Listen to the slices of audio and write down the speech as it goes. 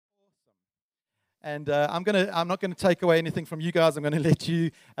And I'm not gonna take away anything from you guys. I'm gonna let you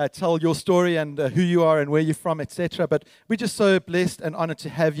tell your story and who you are and where you're from, etc. But we're just so blessed and honored to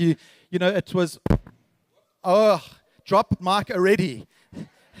have you. You know, it was drop mic already.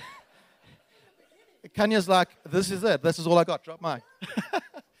 Kanya's like, this is it. This is all I got. Drop mic.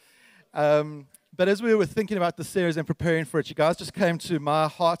 But as we were thinking about the series and preparing for it, you guys just came to my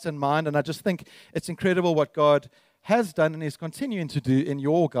heart and mind, and I just think it's incredible what God has done and is continuing to do in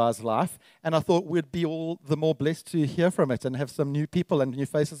your guys' life. And I thought we'd be all the more blessed to hear from it and have some new people and new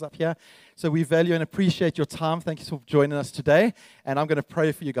faces up here. So we value and appreciate your time. Thank you for joining us today. And I'm going to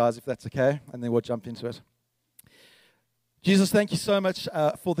pray for you guys, if that's okay, and then we'll jump into it. Jesus, thank you so much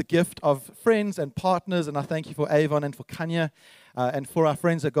for the gift of friends and partners, and I thank you for Avon and for Kanya and for our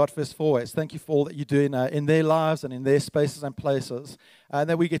friends at God First Forwards. Thank you for all that you do in their lives and in their spaces and places, and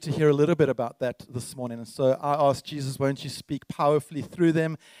that we get to hear a little bit about that this morning. And so I ask, Jesus, won't you speak powerfully through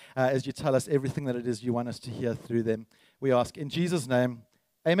them as you tell us everything that it is you want us to hear through them. We ask in Jesus' name,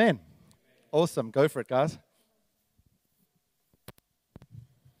 amen. Awesome. Go for it, guys.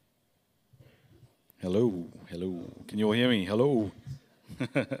 Hello. Can you all hear me? Hello.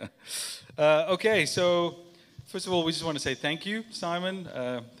 Okay, so first of all, we just want to say thank you, Simon.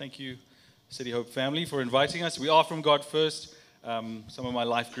 Thank you, City Hope family, for inviting us. We are from God First. Some of my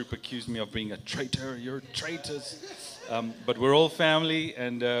life group accused me of being a traitor. You're traitors. But we're all family,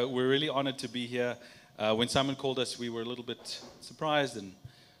 and we're really honored to be here. When Simon called us, we were a little bit surprised and,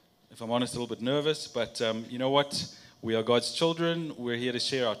 if I'm honest, a little bit nervous. But you know what? We are God's children. We're here to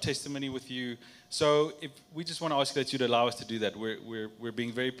share our testimony with you. So if we just want to ask that you'd allow us to do that. We're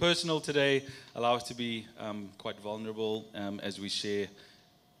being very personal today. Allow us to be quite vulnerable as we share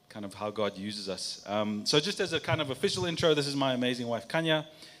kind of how God uses us. So just as a kind of official intro, this is my amazing wife, Kanya.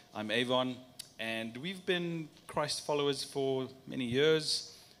 I'm Avon. And we've been Christ followers for many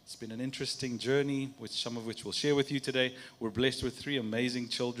years. It's been an interesting journey, some of which we'll share with you today. We're blessed with 3 amazing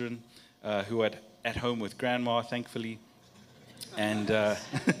children who are at home with grandma, thankfully. And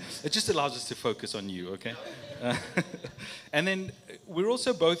it just allows us to focus on you, okay? And then we're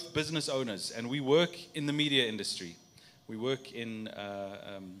also both business owners, and we work in the media industry. We work in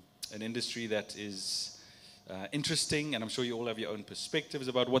an industry that is interesting, and I'm sure you all have your own perspectives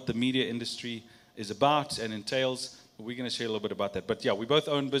about what the media industry is about and entails. We're going to share a little bit about that. But yeah, we both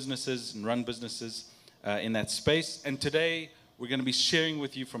own businesses and run businesses in that space. And today, we're going to be sharing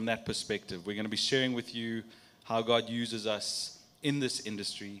with you from that perspective. We're going to be sharing with you how God uses us in this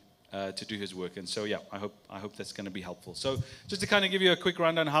industry to do his work. And so, yeah, I hope that's going to be helpful. So just to kind of give you a quick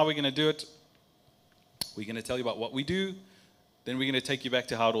rundown on how we're going to do it, we're going to tell you about what we do, then we're going to take you back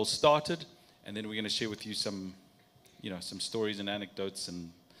to how it all started, and then we're going to share with you some stories and anecdotes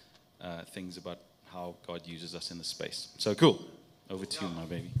and things about how God uses us in the space. So cool. Over to you, my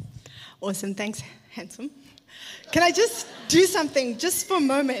baby. Awesome. Thanks, handsome. Can I just do something just for a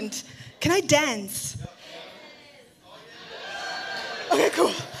moment? Can I dance? Okay,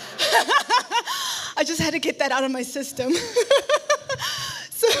 cool. I just had to get that out of my system.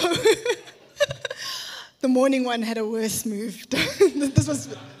 So the morning one had a worse move. This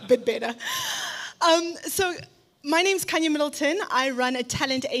was a bit better. So my name's Kanya Middleton. I run a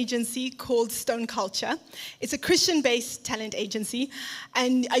talent agency called Stone Culture. It's a Christian-based talent agency,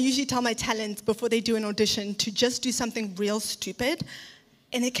 and I usually tell my talents before they do an audition to just do something real stupid,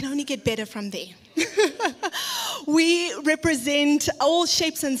 and it can only get better from there. We represent all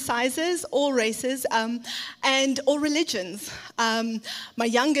shapes and sizes, all races, and all religions. My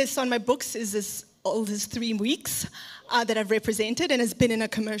youngest on my books is as old as 3 weeks that I've represented and has been in a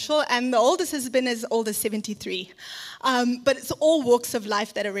commercial, and the oldest has been as old as 73. But it's all walks of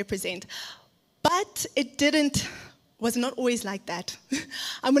life that I represent. But it was not always like that.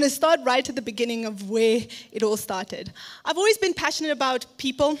 I'm going to start right at the beginning of where it all started. I've always been passionate about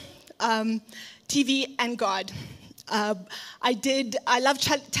people, TV, and God. I love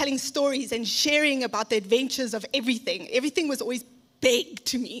telling stories and sharing about the adventures of everything. Everything was always big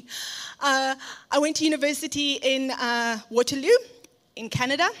to me. I went to university in Waterloo, in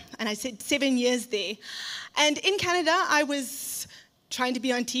Canada, and I spent 7 years there. And in Canada, I was trying to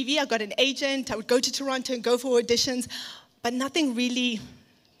be on TV. I got an agent. I would go to Toronto and go for auditions, but nothing really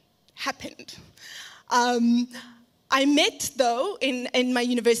happened. I met, though, in my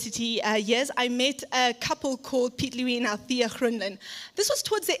university years, I met a couple called Piet Louis and Althea Grunlin. This was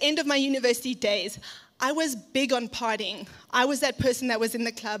towards the end of my university days. I was big on partying. I was that person that was in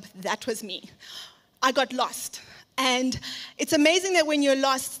the club. That was me. I got lost. And it's amazing that when you're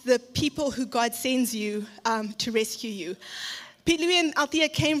lost, the people who God sends you to rescue you, Pete Louis and Althea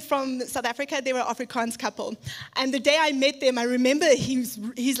came from South Africa. They were an Afrikaans couple. And the day I met them, I remember he's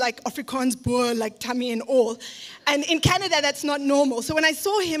like Afrikaans boer, like tummy and all. And in Canada, that's not normal. So when I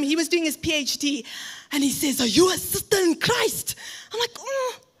saw him, he was doing his PhD. And he says, "Are you a sister in Christ?" I'm like,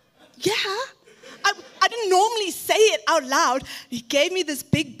 "Oh, yeah." I didn't normally say it out loud. He gave me this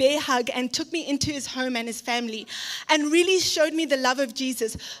big bear hug and took me into his home and his family and really showed me the love of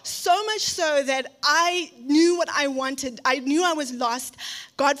Jesus. So much so that I knew what I wanted. I knew I was lost.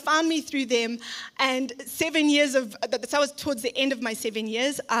 God found me through them. And 7 years so I was towards the end of my 7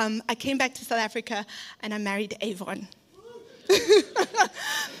 years. I came back to South Africa and I married Avon.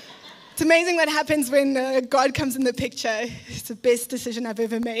 It's amazing what happens when God comes in the picture. It's the best decision I've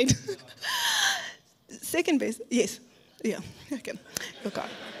ever made. Second best, yes. Yeah, okay. Look on.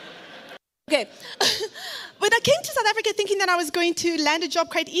 Okay. When I came to South Africa thinking that I was going to land a job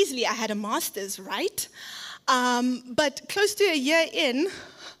quite easily, I had a master's, right? But close to a year in,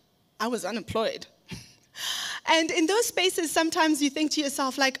 I was unemployed. And in those spaces, sometimes you think to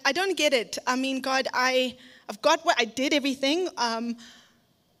yourself, like, I don't get it. I mean, God, I've got what I did everything.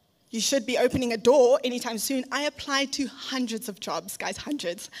 You should be opening a door anytime soon. I applied to hundreds of jobs, guys,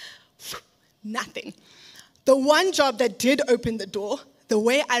 hundreds. Nothing. The one job that did open the door, the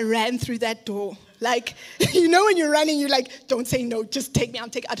way I ran through that door, like, you know when you're running, you're like, don't say no, just take me, I'll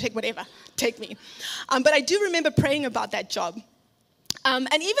take whatever, take me. But I do remember praying about that job. And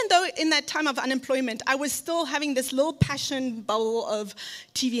even though in that time of unemployment, I was still having this little passion bubble of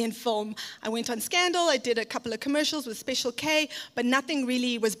TV and film. I went on Scandal, I did a couple of commercials with Special K, but nothing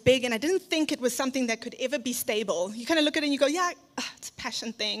really was big, and I didn't think it was something that could ever be stable. You kind of look at it and you go, yeah, it's a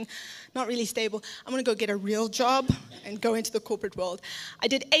passion thing, not really stable. I'm going to go get a real job and go into the corporate world. I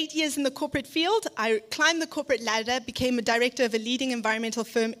did 8 years in the corporate field. I climbed the corporate ladder, became a director of a leading environmental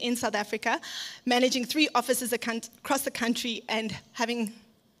firm in South Africa, managing 3 offices across the country and having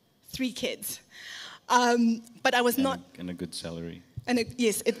 3 kids. But I was not... And a good salary.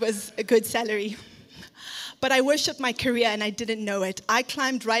 Yes, it was a good salary. But I worshipped my career and I didn't know it. I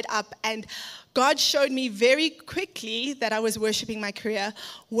climbed right up, and God showed me very quickly that I was worshiping my career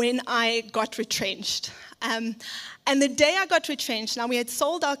when I got retrenched. And the day I got retrenched, now we had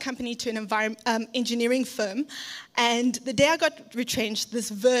sold our company to an engineering firm, and the day I got retrenched,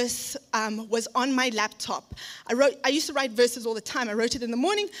 this verse was on my laptop. I used to write verses all the time. I wrote it in the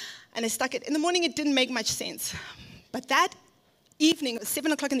morning, and I stuck it. In the morning, it didn't make much sense. But that evening, it was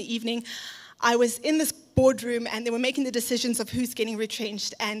 7 o'clock in the evening, I was in this boardroom and they were making the decisions of who's getting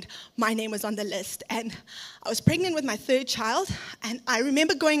retrenched, and my name was on the list. And I was pregnant with my 3rd child, and I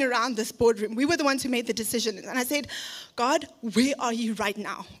remember going around this boardroom. We were the ones who made the decision. And I said, God, where are you right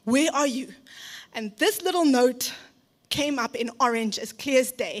now? Where are you? And this little note came up in orange as clear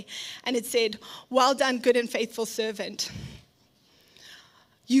as day, and it said, "Well done, good and faithful servant.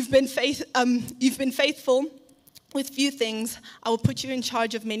 You've been faithful with few things. I will put you in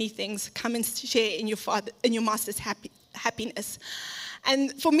charge of many things. Come and share in your master's happiness."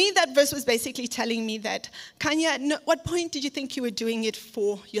 And for me, that verse was basically telling me that, Kanya, at what point did you think you were doing it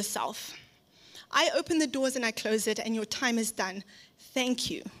for yourself? I open the doors and I close it, and your time is done. Thank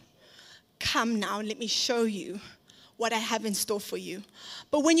you. Come now, let me show you what I have in store for you.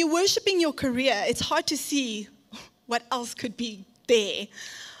 But when you're worshiping your career, it's hard to see what else could be there.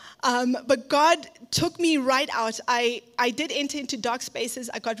 But God took me right out. I did enter into dark spaces.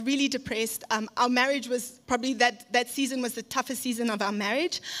 I got really depressed. Our marriage was probably, that season was the toughest season of our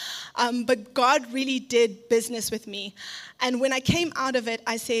marriage. But God really did business with me. And when I came out of it,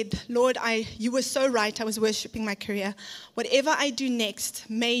 I said, Lord, you were so right. I was worshiping my career. Whatever I do next,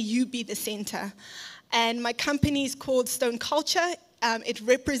 may you be the center. And my company is called Stone Culture. It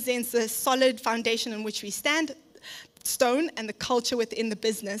represents the solid foundation on which we stand, Stone, and the culture within the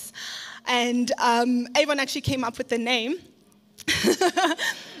business. And Avon actually came up with the name.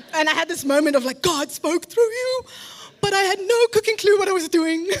 And I had this moment of like, God spoke through you, but I had no cooking clue what I was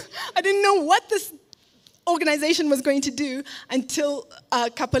doing. I didn't know what this organization was going to do until a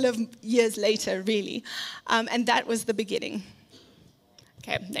couple of years later, really. And that was the beginning.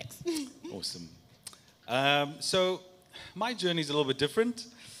 Okay, next. Awesome. So my journey is a little bit different.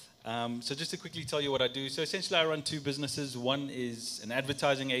 So just to quickly tell you what I do. So essentially I run 2 businesses. One is an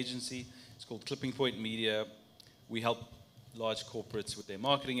advertising agency. It's called Clipping Point Media. We help large corporates with their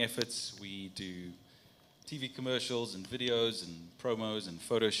marketing efforts. We do TV commercials and videos and promos and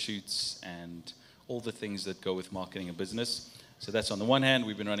photo shoots and all the things that go with marketing a business. So that's on the one hand.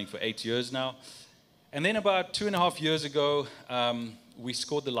 We've been running for 8 years now. And then about 2.5 years ago, we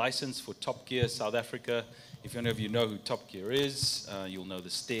scored the license for Top Gear South Africa. If any of you know who Top Gear is, you'll know the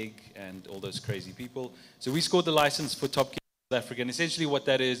Stig and all those crazy people. So we scored the license for Top Gear Africa. And essentially what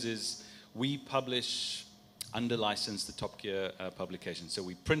that is we publish under license the Top Gear publication. So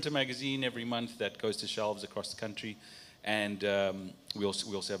we print a magazine every month that goes to shelves across the country. And we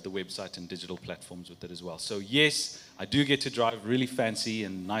also have the website and digital platforms with it as well. So yes, I do get to drive really fancy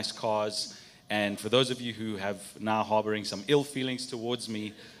and nice cars. And for those of you who have now harboring some ill feelings towards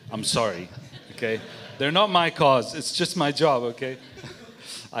me, I'm sorry, okay? They're not my cars, it's just my job, okay?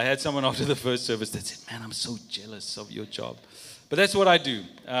 I had someone after the first service that said, man, I'm so jealous of your job. But that's what I do.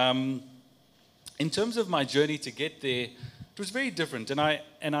 In terms of my journey to get there, it was very different. And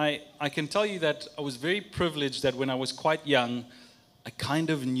I can tell you that I was very privileged that when I was quite young, I kind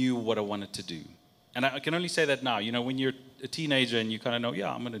of knew what I wanted to do. And I can only say that now. You know, when you're a teenager and you kind of know,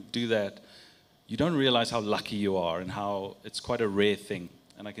 yeah, I'm going to do that, you don't realize how lucky you are and how it's quite a rare thing.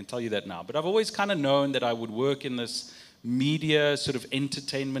 And I can tell you that now. But I've always kind of known that I would work in this media sort of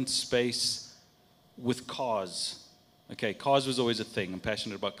entertainment space with cars. Okay, cars was always a thing. I'm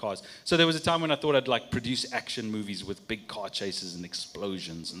passionate about cars. So there was a time when I thought I'd like produce action movies with big car chases and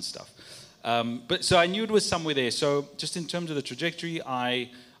explosions and stuff. So I knew it was somewhere there. So just in terms of the trajectory, I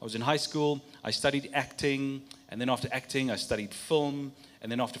was in high school. I studied acting. And then after acting, I studied film.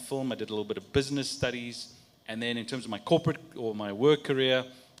 And then after film, I did a little bit of business studies. And then in terms of my corporate or my work career,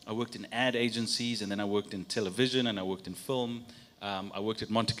 I worked in ad agencies. And then I worked in television and I worked in film. I worked at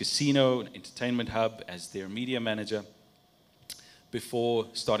Monte Casino, an entertainment hub, as their media manager before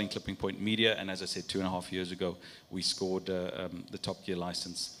starting Clipping Point Media. And as I said, 2.5 years ago, we scored the Top Gear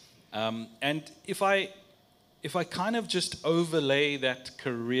license. And if I kind of just overlay that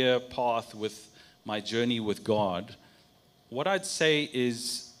career path with my journey with God, what I'd say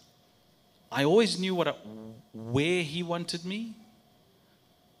is I always knew where He wanted me.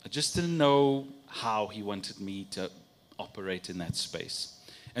 I just didn't know how He wanted me to operate in that space.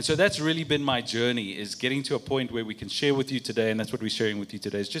 And so that's really been my journey, is getting to a point where we can share with you today, and that's what we're sharing with you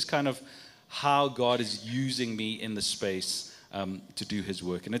today, is just kind of how God is using me in the space to do His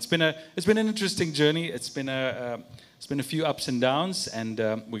work. And it's been an interesting journey. It's been a few ups and downs, and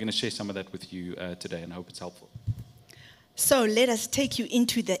we're going to share some of that with you today, and I hope it's helpful. So let us take you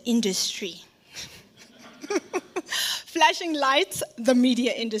into the industry. Flashing lights, the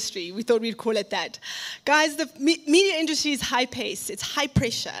media industry. We thought we'd call it that. Guys, the media industry is high pace. It's high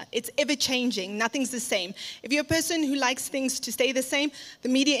pressure. It's ever changing. Nothing's the same. If you're a person who likes things to stay the same, the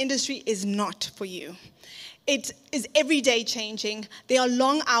media industry is not for you. It is every day changing. There are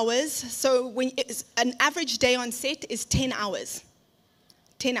long hours. So an average day on set is 10 hours.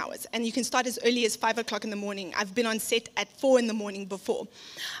 10 hours. And you can start as early as 5 o'clock in the morning. I've been on set at 4 in the morning before.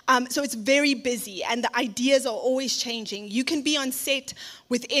 So it's very busy, and the ideas are always changing. You can be on set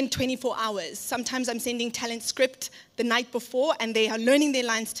within 24 hours. Sometimes I'm sending talent script the night before, and they are learning their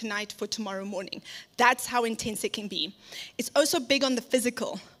lines tonight for tomorrow morning. That's how intense it can be. It's also big on the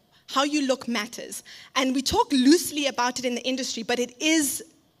physical. How you look matters. And we talk loosely about it in the industry, but it is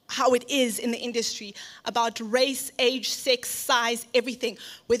how it is in the industry, about race, age, sex, size, everything.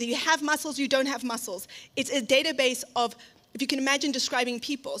 Whether you have muscles, you don't have muscles. It's a database of, if you can imagine, describing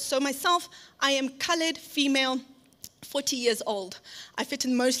people. So myself, I am colored, female, 40 years old. I fit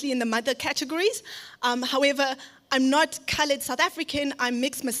in mostly in the mother categories. However, I'm not colored South African, I'm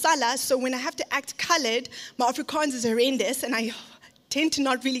mixed masala, so when I have to act colored, my Afrikaans is horrendous, and I tend to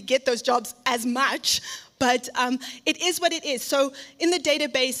not really get those jobs as much. But it is what it is. So in the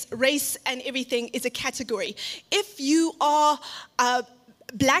database, race and everything is a category. If you are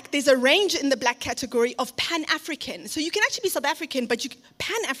black, there's a range in the black category of Pan-African. So you can actually be South African, but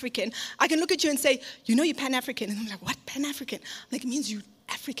Pan-African. I can look at you and say, you know you're Pan-African. And I'm like, what, Pan-African? I'm like, it means you're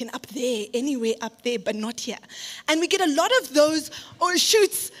African up there, anywhere up there, but not here. And we get a lot of those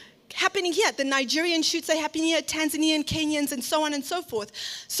shoots happening here. The Nigerian shoots are happening here, Tanzanian, Kenyans, and so on and so forth.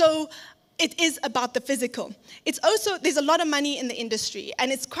 So it is about the physical. It's also, there's a lot of money in the industry,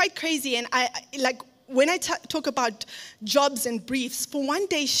 and it's quite crazy. And when I talk about jobs and briefs, for one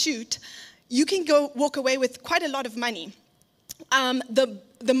day shoot, you can walk away with quite a lot of money.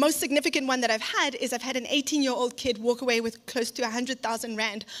 The most significant one that I've had is I've had an 18-year-old kid walk away with close to 100,000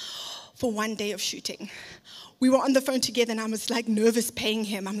 Rand for one day of shooting. We were on the phone together, and I was like nervous paying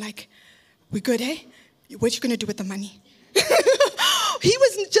him. I'm like, we good, eh? What you gonna do with the money? He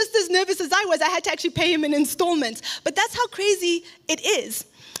was just as nervous as I was. I had to actually pay him in installments. But that's how crazy it is.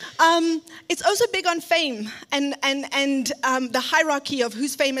 It's also big on fame and the hierarchy of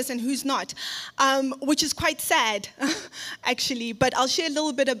who's famous and who's not, which is quite sad, actually. But I'll share a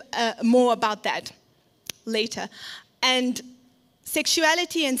little bit more about that later. And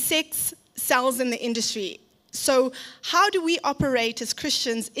sexuality and sex sells in the industry. So how do we operate as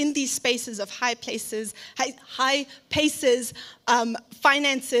Christians in these spaces of high paces,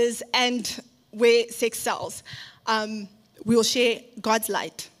 finances, and where sex sells? We will share God's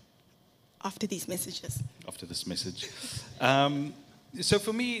light after these messages. After this message. So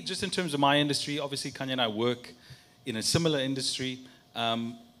for me, just in terms of my industry, obviously Kanye and I work in a similar industry,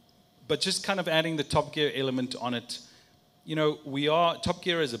 but just kind of adding the Top Gear element on it. You know, Top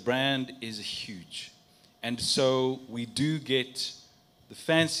Gear as a brand is huge. And so we do get the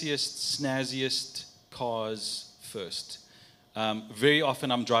fanciest, snazziest cars first. Very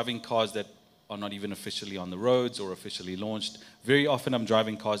often I'm driving cars that are not even officially on the roads or officially launched. Very often I'm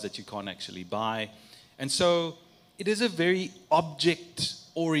driving cars that you can't actually buy. And so it is a very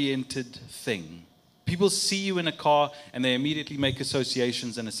object-oriented thing. People see you in a car and they immediately make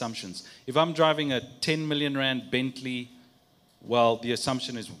associations and assumptions. If I'm driving a 10 million rand Bentley, well, the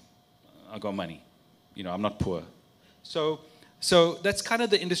assumption is I got money. You know, I'm not poor. So that's kind of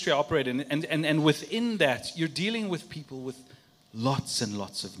the industry I operate in. And within that, you're dealing with people with lots and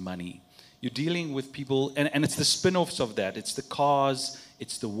lots of money. You're dealing with people, and it's the spin-offs of that. It's the cars,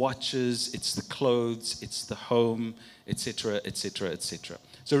 it's the watches, it's the clothes, it's the home, etc., etc., etc.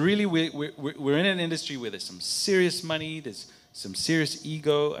 So really, we're in an industry where there's some serious money, there's some serious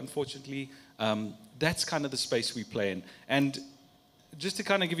ego, unfortunately. That's kind of the space we play in. And just to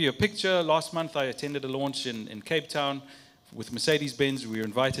kind of give you a picture, last month I attended a launch in Cape Town with Mercedes-Benz. We were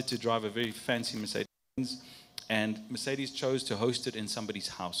invited to drive a very fancy Mercedes-Benz, and Mercedes chose to host it in somebody's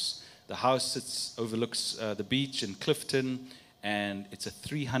house. The house overlooks the beach in Clifton, and it's a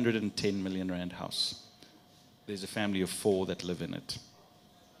 310 million rand house. There's a family of 4 that live in it,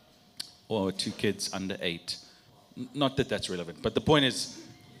 or 2 kids under 8. Not that that's relevant, but the point is,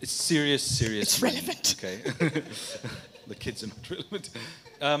 it's serious. It's money, relevant. okay? The kids are not relevant.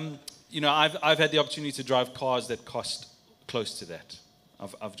 You know, I've had the opportunity to drive cars that cost close to that.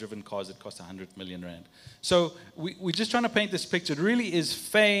 I've driven cars that cost 100 million rand. So we're just trying to paint this picture. It really is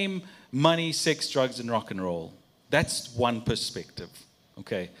fame, money, sex, drugs, and rock and roll. That's one perspective,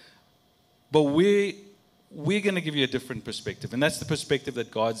 okay? But we're going to give you a different perspective, and that's the perspective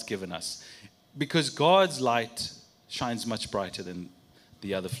that God's given us. Because God's light shines much brighter than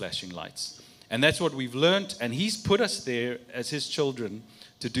the other flashing lights. And that's what we've learned, and He's put us there as His children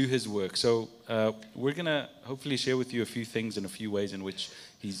to do His work. So we're going to hopefully share with you a few things and a few ways in which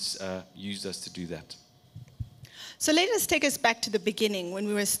He's used us to do that. So let us take us back to the beginning when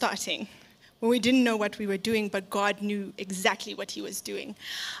we were starting, when we didn't know what we were doing, but God knew exactly what He was doing.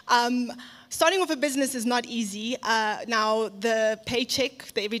 Starting off a business is not easy. Now, the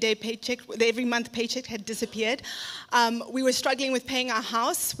paycheck, the everyday paycheck, the every month paycheck had disappeared. We were struggling with paying our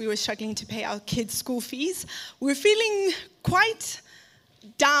house. We were struggling to pay our kids' school fees. We were feeling quite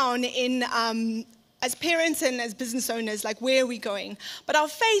down in, as parents and as business owners, like, where are we going? But our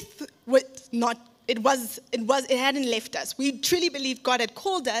faith was not. It hadn't left us. We truly believed God had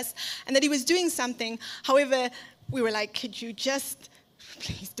called us and that He was doing something. However, we were like, could you just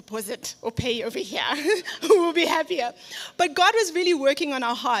please deposit or pay over here? We'll be happier. But God was really working on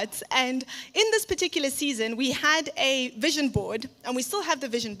our hearts. And in this particular season, we had a vision board, and we still have the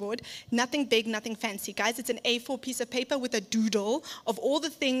vision board. Nothing big, nothing fancy. Guys, it's an A4 piece of paper with a doodle of all the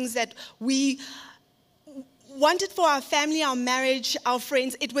things that we wanted for our family, our marriage, our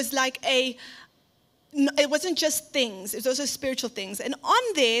friends. It was like it wasn't just things, it was also spiritual things. And on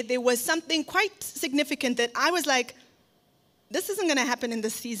there was something quite significant that I was like, this isn't going to happen in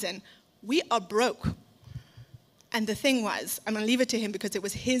this season. We are broke. And the thing was, I'm going to leave it to him because it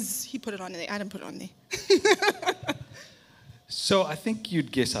was he put it on there. I didn't put it on there. So I think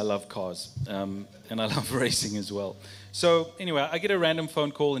you'd guess I love cars, and I love racing as well. So anyway, I get a random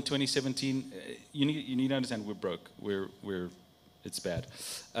phone call in 2017. You need to understand we're broke. It's bad.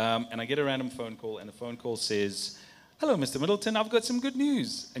 And I get a random phone call, and the phone call says, "Hello, Mr. Middleton, I've got some good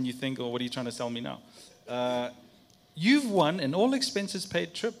news." And you think, oh, what are you trying to sell me now? You've won an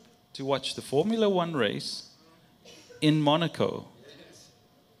all-expenses-paid trip to watch the Formula One race in Monaco.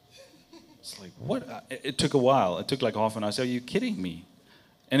 It's like, what? It took a while. It took like half an hour. So are you kidding me?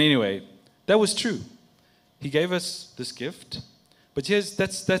 And anyway, that was true. He gave us this gift. But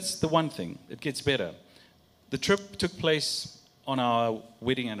that's the one thing. It gets better. The trip took place on our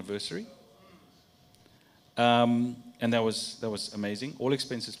wedding anniversary. And that was amazing. All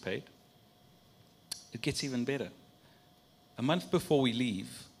expenses paid. It gets even better. A month before we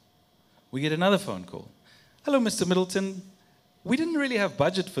leave, we get another phone call. "Hello, Mr. Middleton. We didn't really have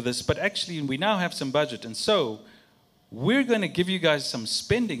budget for this, but actually we now have some budget. And so we're going to give you guys some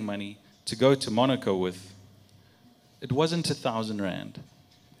spending money to go to Monaco with." It wasn't 1,000 rand.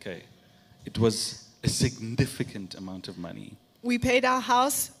 Okay. It was a significant amount of money. We paid our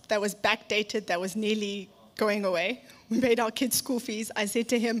house that was backdated, that was nearly going away. We paid our kids' school fees. I said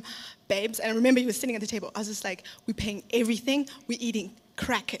to him, babes, and I remember he was sitting at the table. I was just like, we're paying everything. We're eating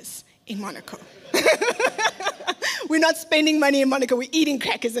crackers in Monaco. We're not spending money in Monaco. We're eating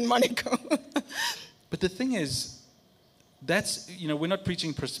crackers in Monaco. But the thing is, we're not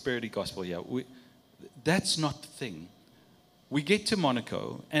preaching prosperity gospel here. That's not the thing. We get to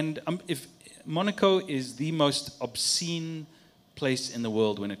Monaco, and if Monaco is the most obscene place in the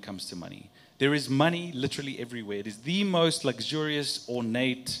world when it comes to money. There is money literally everywhere. It is the most luxurious,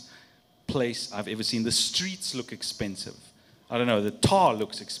 ornate place I've ever seen. The streets look expensive. I don't know, the tar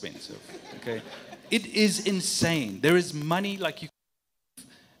looks expensive. Okay, it is insane. There is money like you.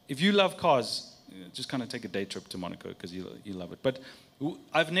 If you love cars, just kind of take a day trip to Monaco because you love it. But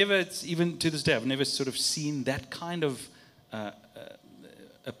I've never, even to this day, I've never sort of seen that kind of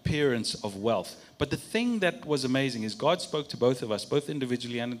appearance of wealth. But the thing that was amazing is God spoke to both of us, both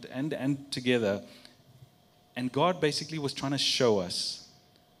individually and together. And God basically was trying to show us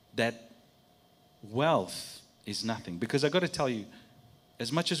that wealth is nothing. Because I got to tell you,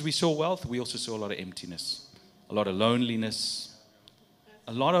 as much as we saw wealth, we also saw a lot of emptiness, a lot of loneliness,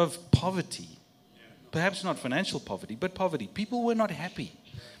 a lot of poverty. Perhaps not financial poverty, but poverty. People were not happy.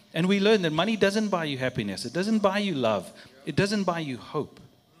 And we learned that money doesn't buy you happiness. It doesn't buy you love. It doesn't buy you hope.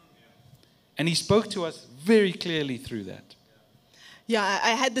 And he spoke to us very clearly through that. Yeah,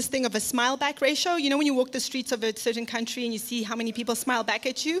 I had this thing of a smile back ratio. You know, when you walk the streets of a certain country and you see how many people smile back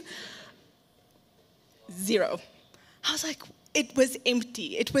at you? 0. I was like, it was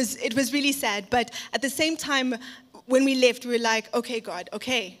empty. It was really sad. But at the same time, when we left, we were like, okay, God,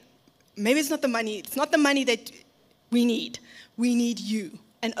 okay, maybe it's not the money. It's not the money that we need. We need you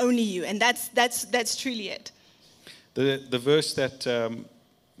and only you. And that's truly it. The verse that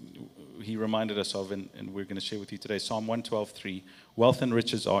he reminded us of, and we're going to share with you today, Psalm 112:3. Wealth and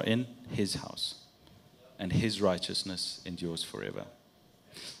riches are in his house, and his righteousness endures forever.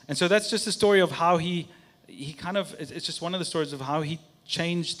 And so that's just a story of how he kind of, it's just one of the stories of how he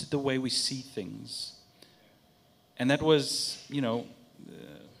changed the way we see things. And that was,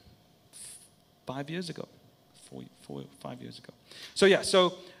 5 years ago, 5 years ago.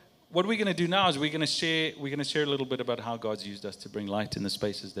 So what we're going to do now is we're going to share a little bit about how God's used us to bring light in the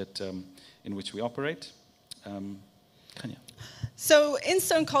spaces that in which we operate. Kanya. So in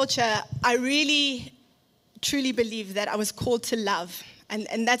Stone Culture, I really, truly believe that I was called to love.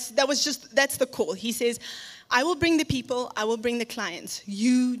 And that's the call. He says, I will bring the people, I will bring the clients.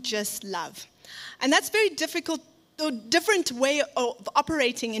 You just love. And that's very difficult, a different way of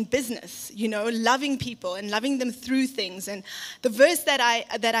operating in business, loving people and loving them through things. And the verse that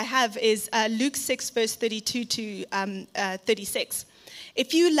I have is Luke 6, verse 32 to 36.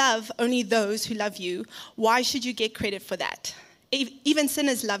 If you love only those who love you, why should you get credit for that? Even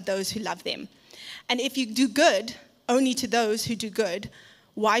sinners love those who love them. And if you do good only to those who do good,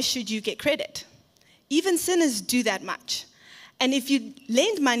 why should you get credit? Even sinners do that much. And if you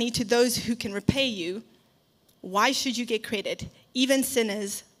lend money to those who can repay you, why should you get credit? Even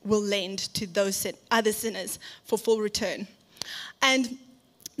sinners will lend to those other sinners for full return. And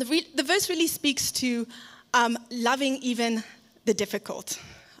the verse really speaks to loving even the difficult.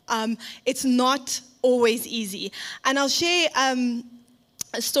 It's not always easy. And I'll share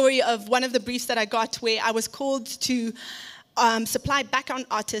a story of one of the briefs that I got where I was called to supply background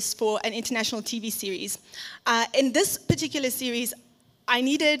artists for an international TV series. In this particular series, I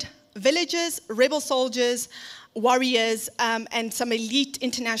needed villagers, rebel soldiers, warriors, and some elite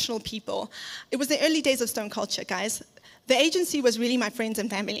international people. It was the early days of Stone Culture, guys. The agency was really my friends and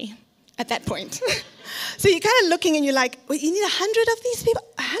family at that point. So you're kind of looking and you're like, wait, you need 100 of these people?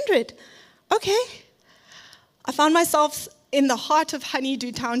 100? Okay. I found myself in the heart of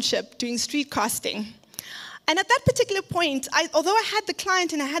Honeydew Township doing street casting. And at that particular point, although I had the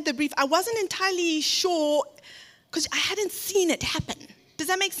client and I had the brief, I wasn't entirely sure because I hadn't seen it happen. Does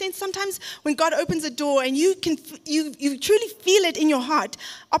that make sense? Sometimes when God opens a door and you truly feel it in your heart,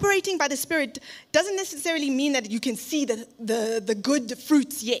 operating by the Spirit doesn't necessarily mean that you can see the good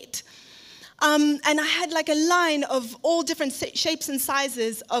fruits yet. And I had like a line of all different shapes and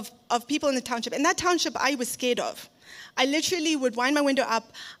sizes of people in the township. And that township I was scared of. I literally would wind my window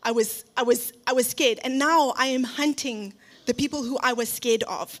up. I was scared. And now I am hunting the people who I was scared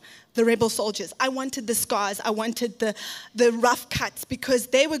of, the rebel soldiers. I wanted the scars. I wanted the rough cuts because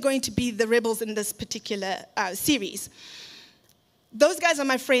they were going to be the rebels in this particular series. Those guys are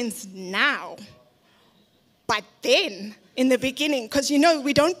my friends now. But then, in the beginning, because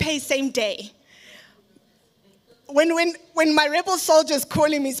we don't pay same day. When my rebel soldiers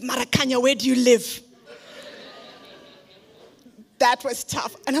calling me, Marakanya, where do you live? that was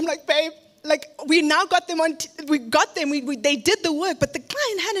tough. And I'm like, babe, like we now got them on, they did the work, but the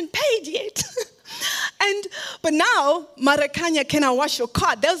client hadn't paid yet. But now, Marakanya, can I wash your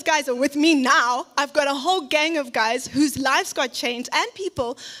car? Those guys are with me now. I've got a whole gang of guys whose lives got changed and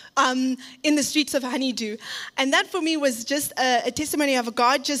people in the streets of Honeydew. And that for me was just a testimony of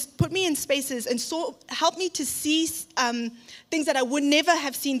God just put me in spaces and helped me to see things that I would never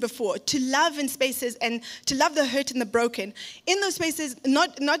have seen before, to love in spaces and to love the hurt and the broken. In those spaces,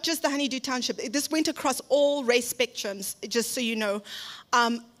 not just the Honeydew Township, this went across all race spectrums, just so you know.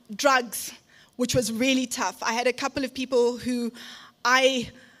 Drugs, which was really tough. I had a couple of people who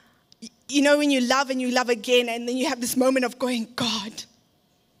you know, when you love and you love again, and then you have this moment of going, God,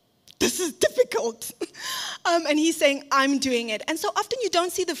 this is difficult. And he's saying, I'm doing it. And so often you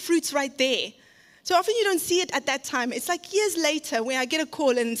don't see the fruits right there. So often you don't see it at that time. It's like years later where I get a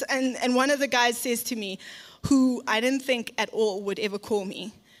call and one of the guys says to me, who I didn't think at all would ever call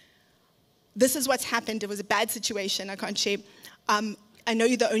me, this is what's happened. It was a bad situation. I can't share. I know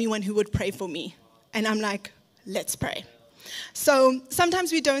you're the only one who would pray for me. And I'm like, let's pray. So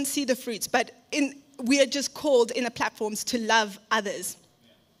sometimes we don't see the fruits, but we are just called in the platforms to love others.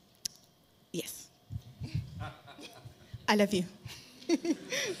 Yes. I love you.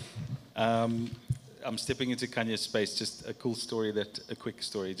 I'm stepping into Kanya's space. Just a quick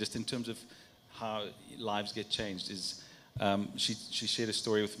story, just in terms of how lives get changed. Is she shared a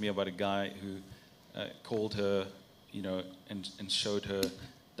story with me about a guy who called her, you know, and showed her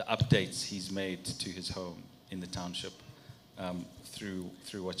the updates he's made to his home in the township through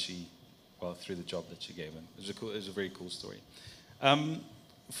the job that she gave him. It was a very cool story.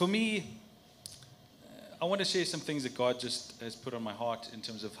 For me, I want to share some things that God just has put on my heart in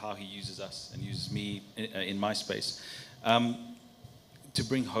terms of how He uses us and uses me in my space to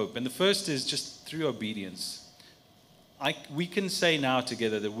bring hope. And the first is just through obedience. We can say now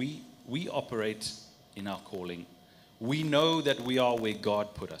together that we operate in our calling. We know that we are where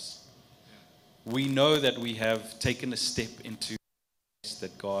God put us. We know that we have taken a step into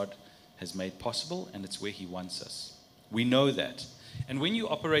that God has made possible, and it's where He wants us. We know that. And when you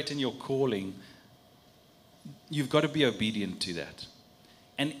operate in your calling, you've got to be obedient to that.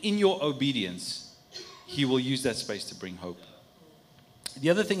 And in your obedience, He will use that space to bring hope. The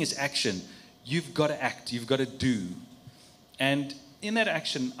other thing is action. You've got to act. You've got to do. And in that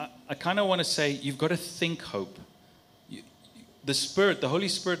action, I kind of want to say you've got to think hope. The Holy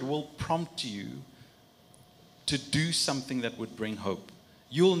Spirit will prompt you to do something that would bring hope.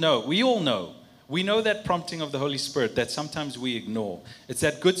 You'll know. We all know. We know that prompting of the Holy Spirit that sometimes we ignore. It's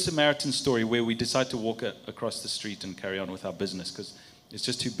that Good Samaritan story where we decide to walk across the street and carry on with our business because it's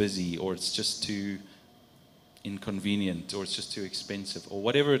just too busy, or it's just too inconvenient, or it's just too expensive, or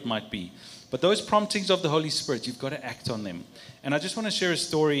whatever it might be. But those promptings of the Holy Spirit, you've got to act on them. And I just want to share a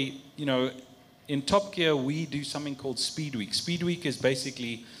story. You know, in Top Gear, we do something called Speed Week. Speed Week is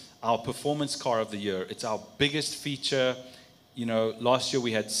basically our performance car of the year. It's our biggest feature. You know, last year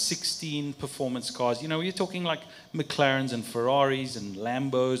we had 16 performance cars. You know, you're talking like McLarens and Ferraris and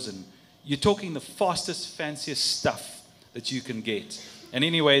Lambos, and you're talking the fastest, fanciest stuff that you can get. And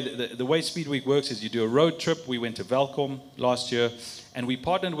anyway, the way Speed Week works is you do a road trip. We went to Velkom last year, and we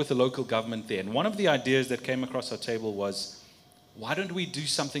partnered with the local government there. And one of the ideas that came across our table was, why don't we do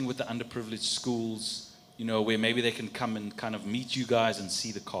something with the underprivileged schools, you know, where maybe they can come and kind of meet you guys and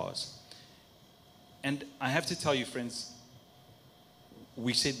see the cars. And I have to tell you, friends,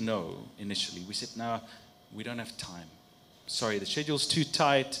 we said no initially. We said, no, we don't have time. Sorry, the schedule's too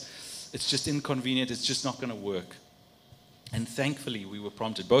tight. It's just inconvenient. It's just not going to work. And thankfully, we were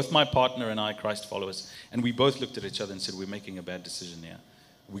prompted. Both my partner and I, Christ followers, and we both looked at each other and said, we're making a bad decision here.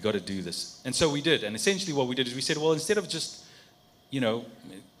 We got to do this. And so we did. And essentially what we did is we said, well, instead of just, you know,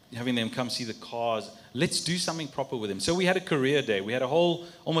 having them come see the cars, let's do something proper with them. So we had a career day. We had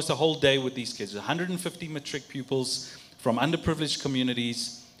almost a whole day with these kids, 150 matric pupils from underprivileged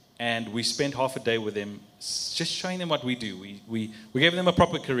communities, and we spent half a day with them just showing them what we do. We gave them a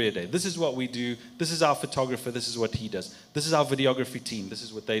proper career day. This is what we do. This is our photographer. This is what he does. This is our videography team. This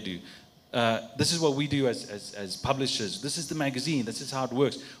is what they do. This is what we do as publishers. This is the magazine. This is how it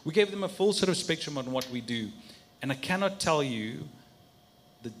works. We gave them a full sort of spectrum on what we do. And I cannot tell you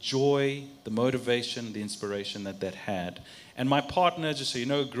the joy, the motivation, the inspiration that had. And my partner, just so you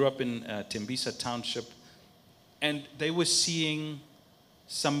know, grew up in Tembisa Township. And they were seeing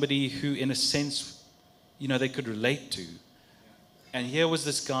somebody who, in a sense, you know, they could relate to. And here was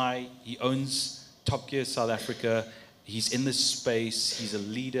this guy. He owns Top Gear South Africa. He's in this space. He's a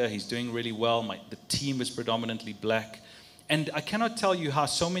leader. He's doing really well. The team is predominantly black. And I cannot tell you how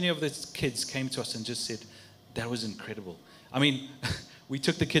so many of the kids came to us and just said, that was incredible. I mean, we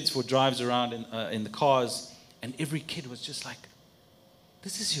took the kids for drives around in the cars, and every kid was just like,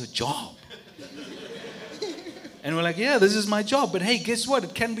 this is your job. And we're like, yeah, this is my job. But hey, guess what?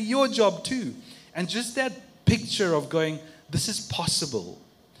 It can be your job too. And just that picture of going, this is possible.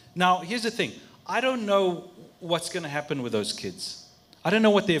 Now, here's the thing. I don't know what's going to happen with those kids. I don't know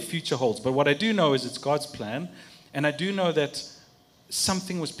what their future holds. But what I do know is it's God's plan. And I do know that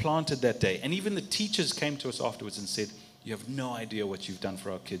something was planted that day. And even the teachers came to us afterwards and said, you have no idea what you've done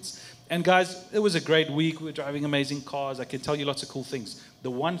for our kids. And guys, it was a great week. We were driving amazing cars. I can tell you lots of cool things. The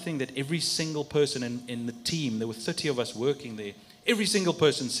one thing that every single person in the team, there were 30 of us working there, every single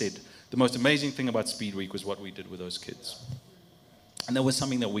person said, the most amazing thing about Speed Week was what we did with those kids. And that was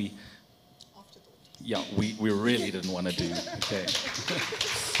something that we really didn't want to do. Okay.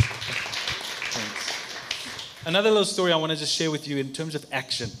 Thanks. Another little story I want to just share with you in terms of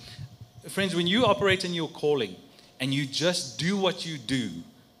action. Friends, when you operate in your calling and you just do what you do,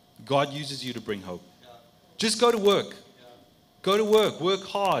 God uses you to bring hope. Just go to work. Go to work. Work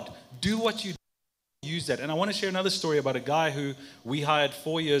hard. Do what you do. Use that. And I want to share another story about a guy who we hired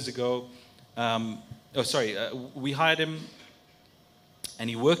 4 years ago. We hired him and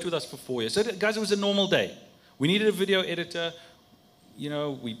he worked with us for 4 years. So, guys, it was a normal day. We needed a video editor. You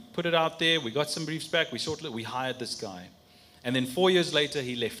know, we put it out there. We got some briefs back. We hired this guy. And then 4 years later,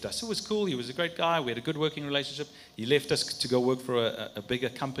 he left us. It was cool. He was a great guy. We had a good working relationship. He left us to go work for a bigger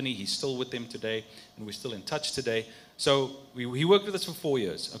company. He's still with them today, and we're still in touch today. So he worked with us for 4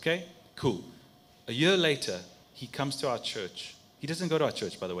 years. Okay? Cool. A year later, he comes to our church. He doesn't go to our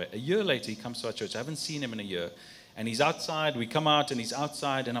church, by the way. A year later, he comes to our church. I haven't seen him in a year. And he's outside. We come out, and he's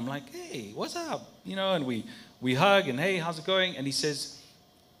outside. And I'm like, hey, what's up? You know, and we hug, and hey, how's it going? And he says,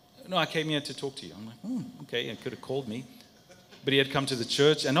 no, I came here to talk to you. I'm like, okay, he could have called me. But he had come to the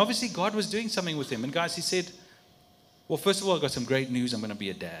church, and obviously God was doing something with him. And guys, he said, well, first of all, I got some great news. I'm going to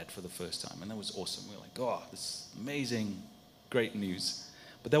be a dad for the first time. And that was awesome. We were like, oh, this is amazing, great news.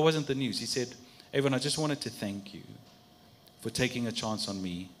 But that wasn't the news. He said, Avon, I just wanted to thank you for taking a chance on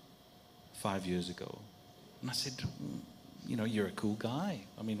me 5 years ago. And I said, you know, you're a cool guy.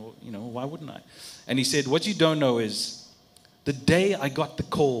 I mean, you know, why wouldn't I? And he said, what you don't know is the day I got the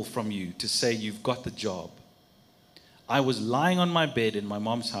call from you to say you've got the job, I was lying on my bed in my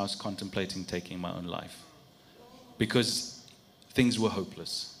mom's house contemplating taking my own life because things were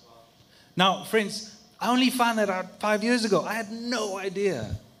hopeless. Now, friends, I only found that out 5 years ago. I had no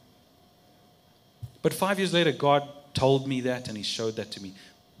idea. But 5 years later, God told me that and he showed that to me.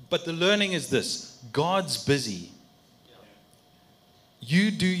 But the learning is this. God's busy.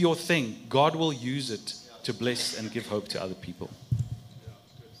 You do your thing. God will use it to bless and give hope to other people.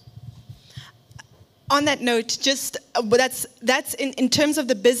 On that note, just that's in terms of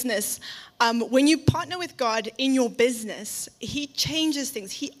the business. When you partner with God in your business, He changes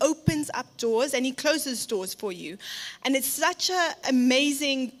things. He opens up doors and He closes doors for you. And it's such an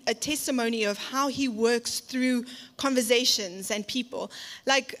amazing testimony of how He works through conversations and people.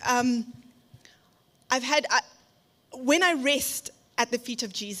 Like, when I rest at the feet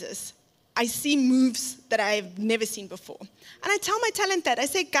of Jesus, I see moves that I've never seen before. And I tell my talent that. I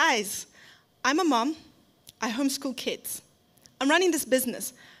say, guys, I'm a mom. I homeschool kids. I'm running this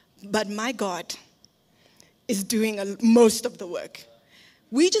business. But my God is doing most of the work.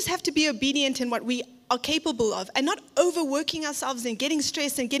 We just have to be obedient in what we are capable of and not overworking ourselves and getting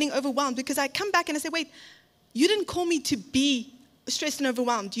stressed and getting overwhelmed. Because I come back and I say, wait, you didn't call me to be stressed and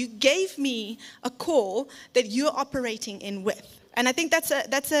overwhelmed. You gave me a call that you're operating in with. And I think that's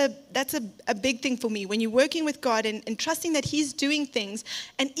a big thing for me. When you're working with God and trusting that He's doing things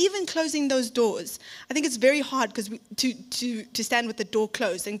and even closing those doors, I think it's very hard because to stand with the door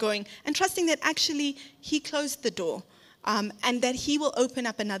closed and going and trusting that actually He closed the door and that He will open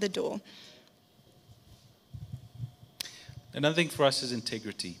up another door. Another thing for us is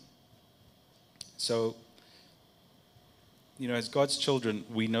integrity. So, you know, as God's children,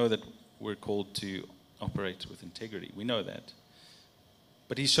 we know that we're called to operate with integrity. We know that.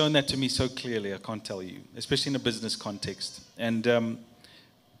 But He's shown that to me so clearly, I can't tell you, especially in a business context. And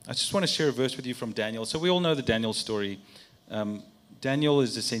I just want to share a verse with you from Daniel. So we all know the Daniel story. Daniel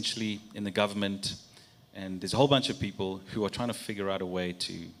is essentially in the government, and there's a whole bunch of people who are trying to figure out a way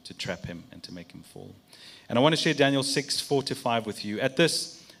to trap him and to make him fall. And I want to share Daniel 6:4-5 with you. At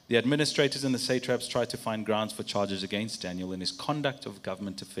this, the administrators and the satraps tried to find grounds for charges against Daniel in his conduct of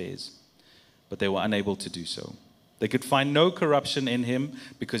government affairs, but they were unable to do so. They could find no corruption in him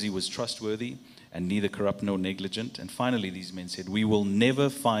because he was trustworthy and neither corrupt nor negligent. And finally, these men said, we will never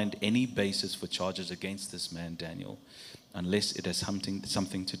find any basis for charges against this man, Daniel, unless it has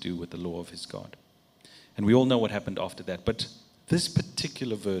something to do with the law of his God. And we all know what happened after that. But this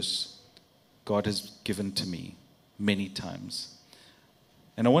particular verse, God has given to me many times.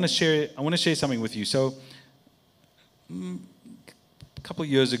 And I want to share something with you. So, a couple of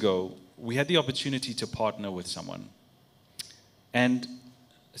years ago, we had the opportunity to partner with someone. And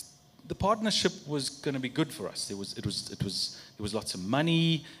the partnership was going to be good for us. There was lots of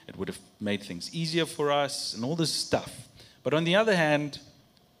money. It would have made things easier for us and all this stuff. But on the other hand,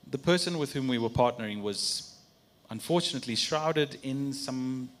 the person with whom we were partnering was unfortunately shrouded in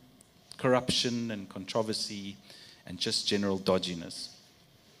some corruption and controversy and just general dodginess.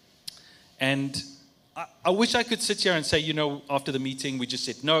 And I wish I could sit here and say, after the meeting, we just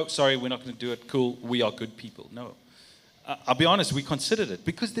said, no, sorry, we're not going to do it. Cool, we are good people. No. I'll be honest, we considered it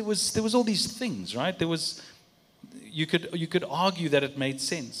because there was all these things, right? You could argue that it made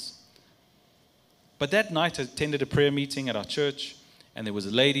sense. But that night I attended a prayer meeting at our church, and there was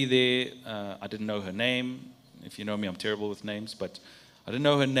a lady there. I didn't know her name. If you know me, I'm terrible with names, but I didn't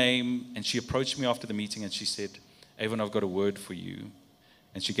know her name, and she approached me after the meeting and she said, Avon, I've got a word for you.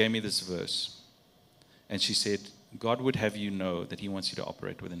 And she gave me this verse. And she said, God would have you know that He wants you to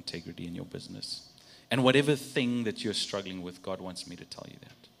operate with integrity in your business. And whatever thing that you're struggling with, God wants me to tell you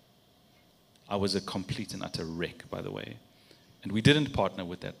that. I was a complete and utter wreck, by the way. And we didn't partner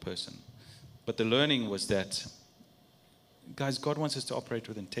with that person. But the learning was that, guys, God wants us to operate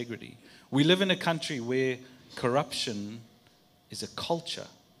with integrity. We live in a country where corruption is a culture.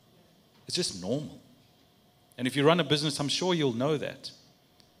 It's just normal. And if you run a business, I'm sure you'll know that.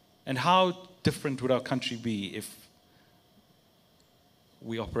 And how different would our country be if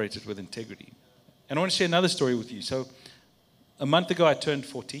we operated with integrity? And I want to share another story with you. So, a month ago, I turned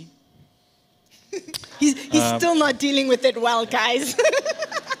 40. He's still not dealing with it well, guys.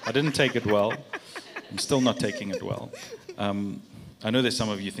 I didn't take it well. I'm still not taking it well. I know there's some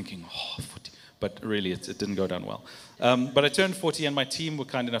of you thinking, 40. But really, it didn't go down well. But I turned 40, and my team were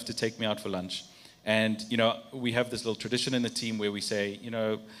kind enough to take me out for lunch. And, we have this little tradition in the team where we say,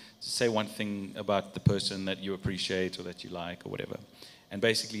 say one thing about the person that you appreciate or that you like or whatever. And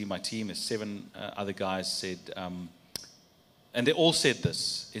basically, my team, there's 7 other guys, said, and they all said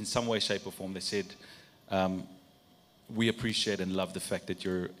this in some way, shape, or form. They said, we appreciate and love the fact that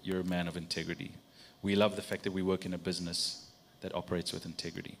you're a man of integrity. We love the fact that we work in a business that operates with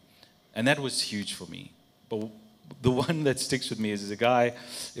integrity. And that was huge for me. But the one that sticks with me is a guy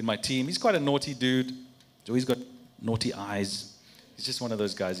in my team. He's quite a naughty dude. So he's got naughty eyes. He's just one of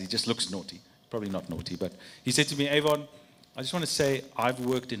those guys. He just looks naughty. Probably not naughty, but he said to me, Avon, I just want to say I've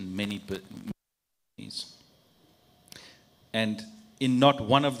worked in many companies. And in not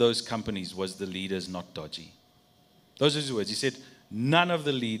one of those companies was the leaders not dodgy. Those are his words. He said, none of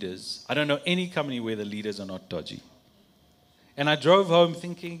the leaders, I don't know any company where the leaders are not dodgy. And I drove home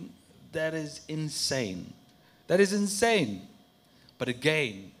thinking, that is insane. That is insane. But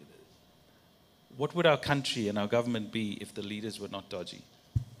again, what would our country and our government be if the leaders were not dodgy?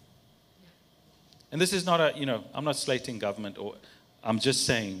 And this is not I'm not slating government, or I'm just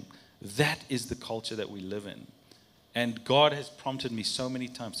saying that is the culture that we live in. And God has prompted me so many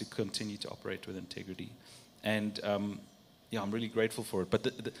times to continue to operate with integrity. And I'm really grateful for it. But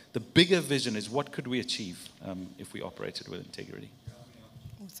the bigger vision is, what could we achieve if we operated with integrity?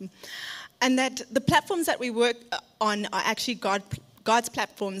 Awesome. And that the platforms that we work on are actually God's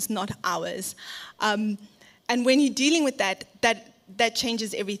platforms, not ours. And when you're dealing with that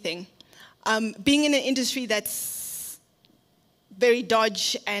changes everything. Being in an industry that's very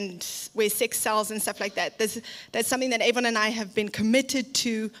dodge and where sex sells and stuff like that, that's something that Avon and I have been committed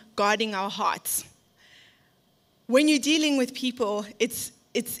to guarding our hearts. When you're dealing with people, it's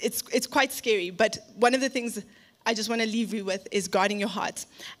quite scary. But one of the things I just want to leave you with is guarding your hearts.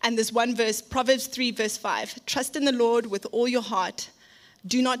 And this one verse, Proverbs 3, verse 5, trust in the Lord with all your heart.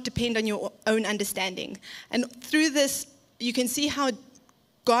 Do not depend on your own understanding. And through this, you can see how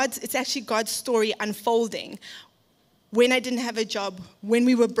it's actually God's story unfolding. When I didn't have a job, when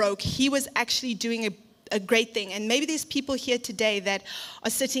we were broke, He was actually doing a great thing. And maybe there's people here today that are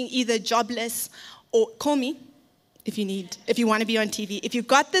sitting either jobless, or call me if you want to be on TV. If you've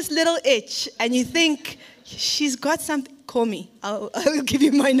got this little itch and you think she's got something, call me. I'll give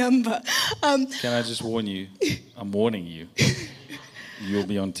you my number. Can I just warn you? I'm warning you. You'll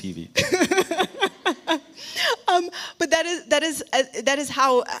be on TV. But that is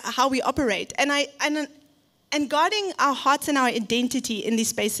how we operate, and guarding our hearts and our identity in these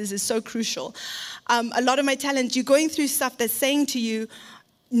spaces is so crucial. A lot of my talent, you're going through stuff that's saying to you,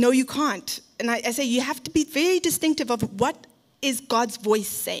 no, you can't. And I say you have to be very distinctive of what is God's voice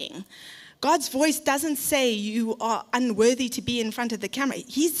saying. God's voice doesn't say you are unworthy to be in front of the camera.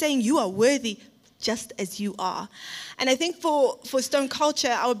 He's saying you are worthy just as you are. And I think for Stone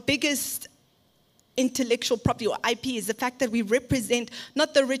Culture, our biggest intellectual property or IP is the fact that we represent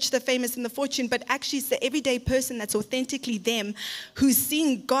not the rich, the famous, and the fortune, but actually it's the everyday person that's authentically them who's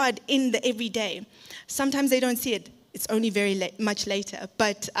seeing God in the everyday. Sometimes they don't see it. It's only very much later.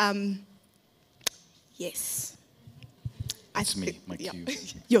 But yes. That's me, my cue.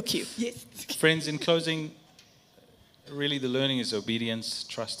 Your cue, yes. Friends, in closing, really the learning is obedience,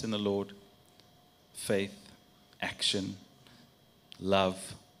 trust in the Lord, faith, action,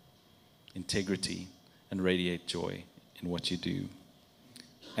 love, integrity, and radiate joy in what you do.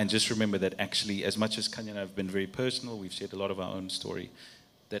 And just remember that actually, as much as Kanye and I have been very personal, we've shared a lot of our own story,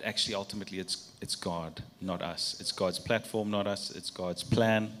 that actually ultimately it's God, not us. It's God's platform, not us. It's God's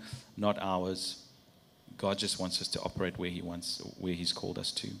plan, not ours. God just wants us to operate where He's called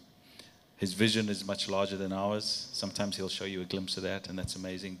us to. His vision is much larger than ours. Sometimes He'll show you a glimpse of that, and that's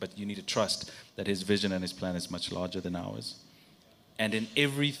amazing. But you need to trust that His vision and His plan is much larger than ours. And in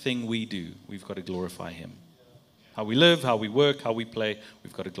everything we do, we've got to glorify Him. How we live, how we work, how we play,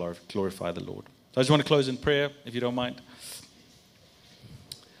 we've got to glorify the Lord. So I just want to close in prayer, if you don't mind.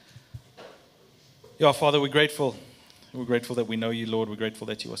 Yeah, Father, we're grateful. We're grateful that we know You, Lord. We're grateful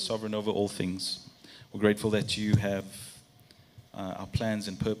that You are sovereign over all things. We're grateful that You have our plans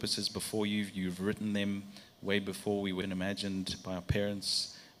and purposes before You. You've written them way before we were imagined by our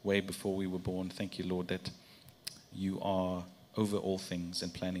parents, way before we were born. Thank You, Lord, that You are over all things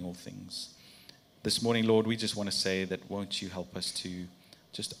and planning all things. This morning, Lord, we just want to say that won't You help us to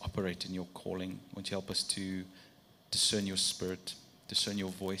just operate in Your calling? Won't You help us to discern Your Spirit, discern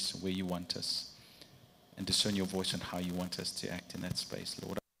Your voice where You want us, and discern Your voice and how You want us to act in that space,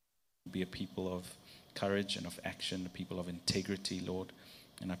 Lord. Be a people of courage and of action, a people of integrity, Lord.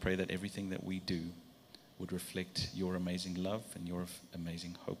 And I pray that everything that we do would reflect Your amazing love and Your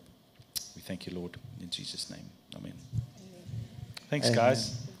amazing hope. We thank You, Lord, in Jesus' name. Amen. Thanks, Amen.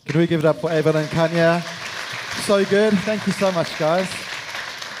 guys. Can we give it up for Evan and Kanya? So good. Thank you so much, guys.